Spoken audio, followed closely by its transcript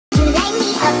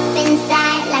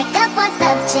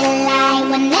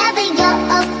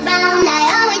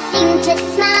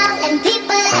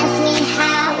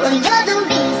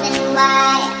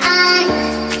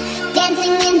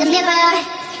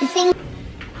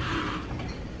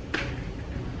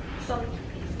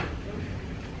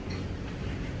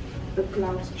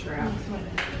gloss trap.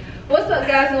 What's up,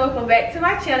 guys, and welcome back to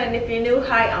my channel. And if you're new,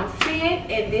 hi, I'm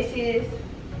Cinn, and this is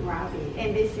Robin,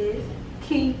 and this is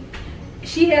Key.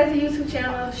 She has a YouTube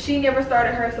channel. She never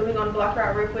started hers, so we're gonna block her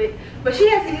out real quick. But she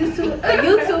has a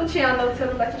YouTube channel. Tell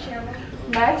them about your channel.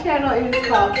 my channel is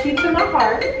called Key to My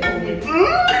Heart.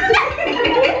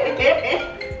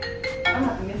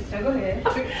 Go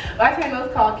ahead. My channel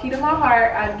is called Key to My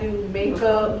Heart. I do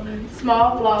makeup,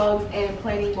 small vlogs, and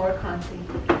planning more content.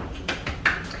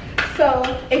 So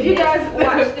if you guys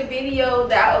watched the video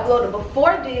that I uploaded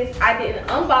before this, I did an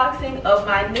unboxing of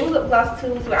my new lip gloss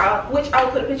tubes, which I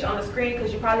will put a picture on the screen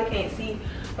because you probably can't see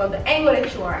from the angle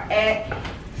that you are at.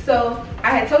 So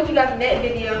I had told you guys in that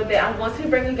video that I'm going to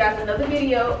bring you guys another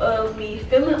video of me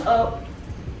filling up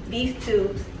these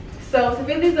tubes. So to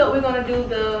fill these up, we're going to do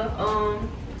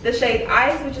the shade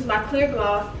Ice, which is my clear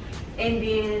gloss, and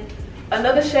then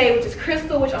another shade which is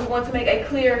Krystal, which I'm going to make a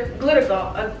clear glitter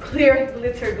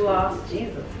gloss.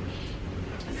 Jesus.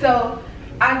 So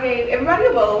I gave everybody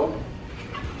a bowl,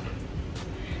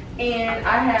 and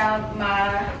I have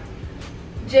my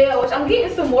gel, which I'm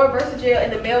getting some more Versa gel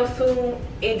in the mail soon.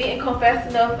 It didn't come fast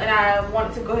enough, and I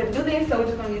wanted to go ahead and do this, so we're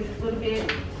just gonna use this a little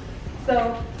bit.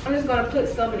 So I'm just gonna put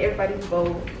some in everybody's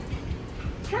bowl.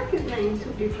 How could name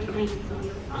two different names on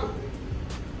your phone?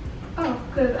 Oh,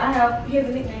 because I have, here's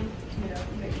a nickname. Yeah,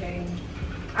 nickname.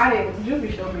 I didn't.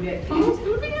 Juby showed me that.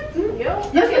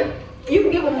 Yeah. You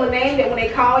can give them a name that when they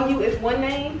call you, it's one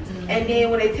name, and then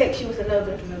when they text you, it's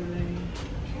another name.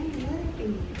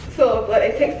 So if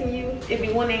like, they texting you, it'd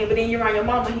be one name, but then you're around your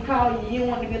mama, he call you, you don't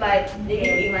want to be like, you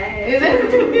can't eat my ass.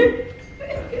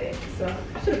 Okay, so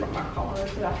I should have brought my car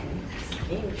so I can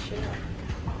skin the shit out.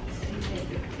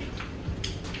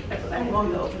 That's what I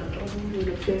want to open up.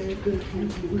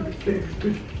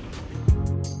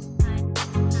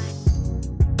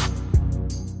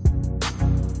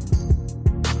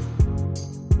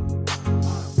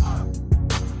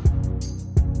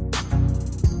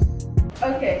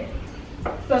 Okay,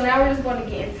 so now we're just going to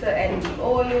get into adding the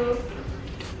oils.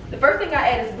 The first thing I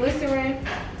add is glycerin.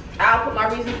 I'll put my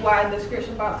reasons why in the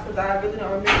description box because I really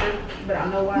don't remember, but I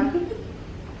know why.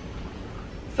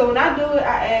 So when I do it,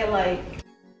 I add like,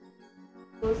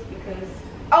 because,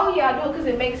 oh yeah, I do it because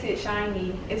it makes it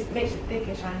shiny. It makes it thick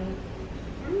and shiny.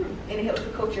 And it helps to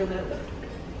coat your lips.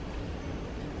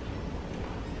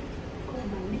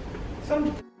 So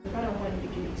I don't want it to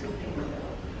get too pink though.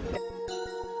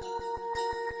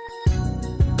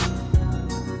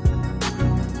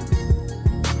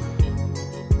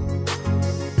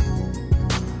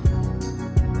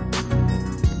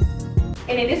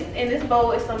 And in this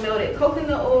bowl is some melted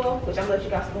coconut oil, which I'm gonna let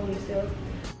you guys spoon yourself.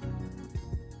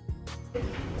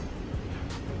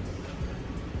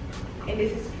 And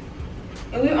this is,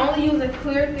 and we're only using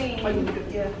clear things.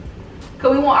 Yeah.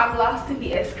 Cause we want our gloss to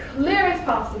be as clear as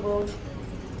possible.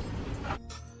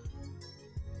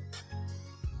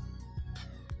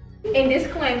 And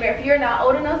disclaimer, if you're not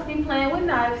old enough to be playing with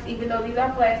knives, even though these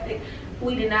are plastic,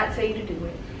 we did not tell you to do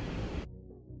it.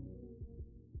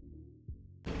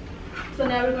 So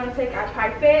now we're going to take our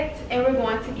pipette and we're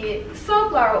going to get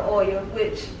sunflower oil,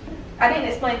 which I didn't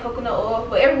explain coconut oil,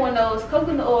 but everyone knows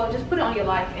coconut oil, just put it on your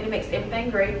life and it makes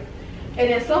everything great. And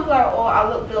then sunflower oil, I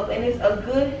looked up and it's a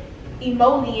good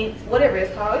emollient, whatever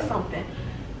it's called, it's something.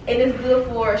 And it's good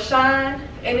for shine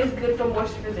and it's good for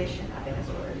moisturization, I think that's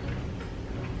the word.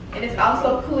 And it's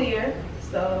also clear,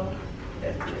 so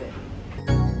that's good.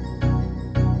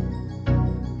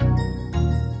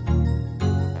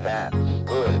 That's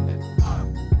good.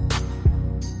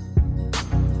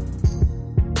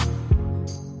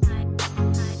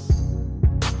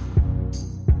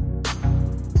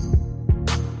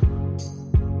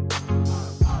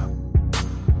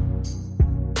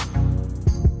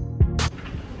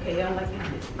 Okay, y'all like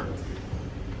this.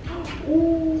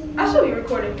 Ooh. I should be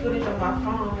recording footage on my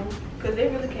phone because they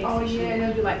really can't see shit. Yeah,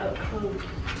 they'll be like up close.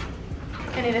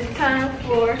 And then it's time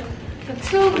for the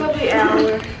tube of the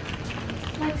hour.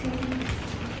 My team.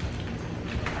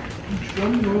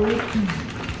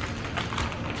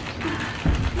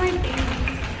 My baby.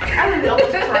 I really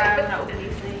almost cry when I open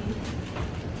these things.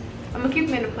 I'm gonna keep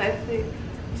them in the plastic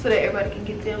so that everybody can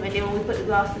get them, and then when we put the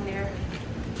gloss in there,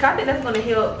 I think that's gonna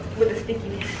help with the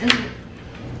stickiness.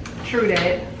 True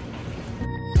that.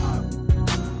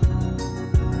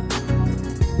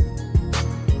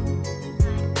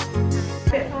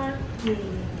 That's fine?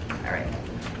 Alright.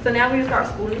 So now we start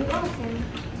spooling the gloss in.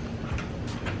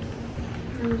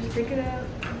 And just pick it up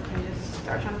and just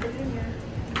start trying to put it in there.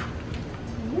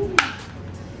 Ooh.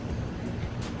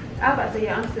 I was about to say,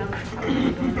 yeah, I'm still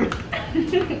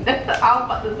I was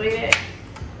about to say that.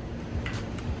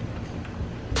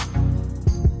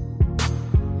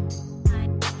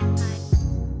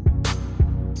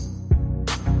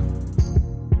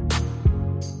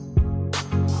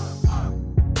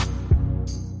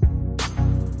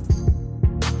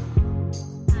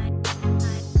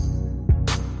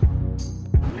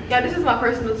 Now this is my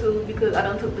personal tool because I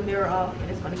done took the mirror off and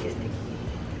it's gonna get sticky.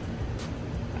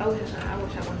 I wish I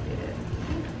wanted to do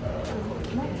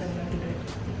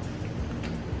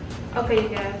that. Okay, you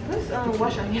guys, let's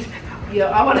wash our hands back out. Yeah,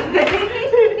 I want to say.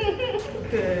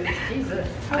 Good. Jesus.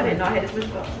 I didn't know I had this much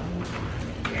sauce on me.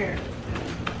 Here.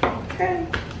 Okay.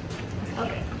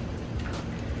 Okay.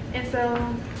 And so,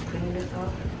 clean this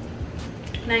off.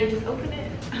 Now you just open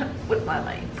it with my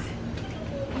lights.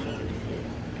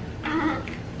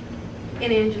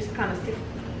 And then just kind of sit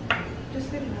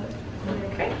it up.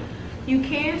 Okay. You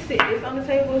can sit this on the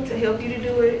table to help you to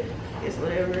do it. It's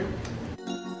whatever.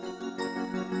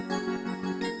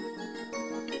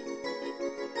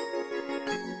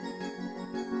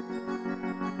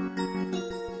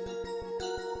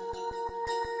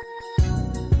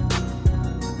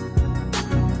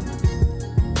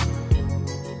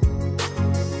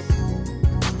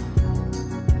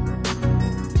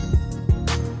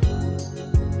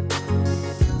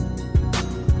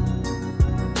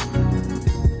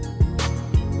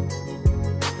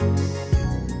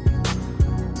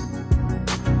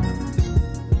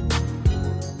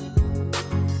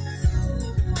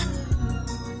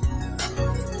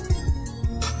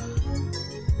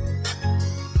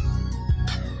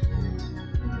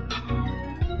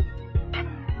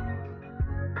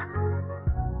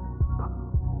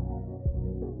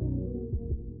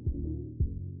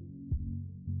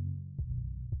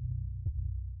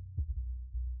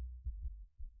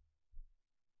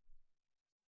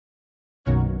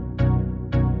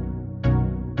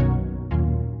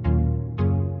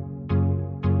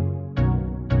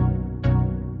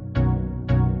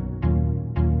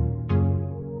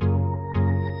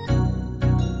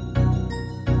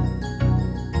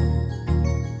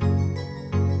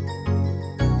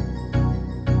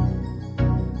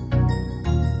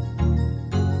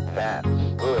 That's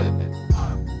good.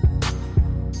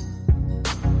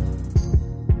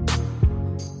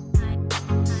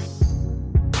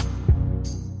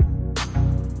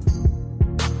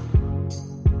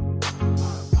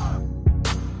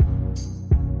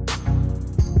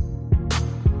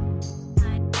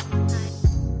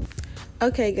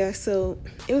 Okay guys, so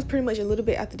it was pretty much a little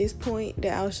bit after this point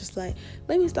that I was just like,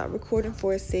 let me stop recording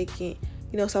for a second,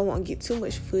 you know, so I won't get too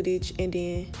much footage and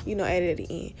then, you know, add it at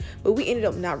the end. But we ended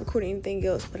up not recording anything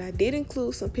else, but I did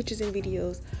include some pictures and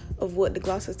videos of what the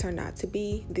glosses turned out to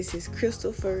be. This is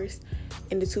Krystal first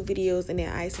in the 2 videos and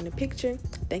then Ice in the picture.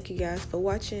 Thank you guys for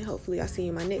watching. Hopefully I'll see you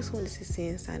in my next one. This is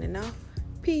Cinn signing off.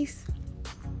 Peace.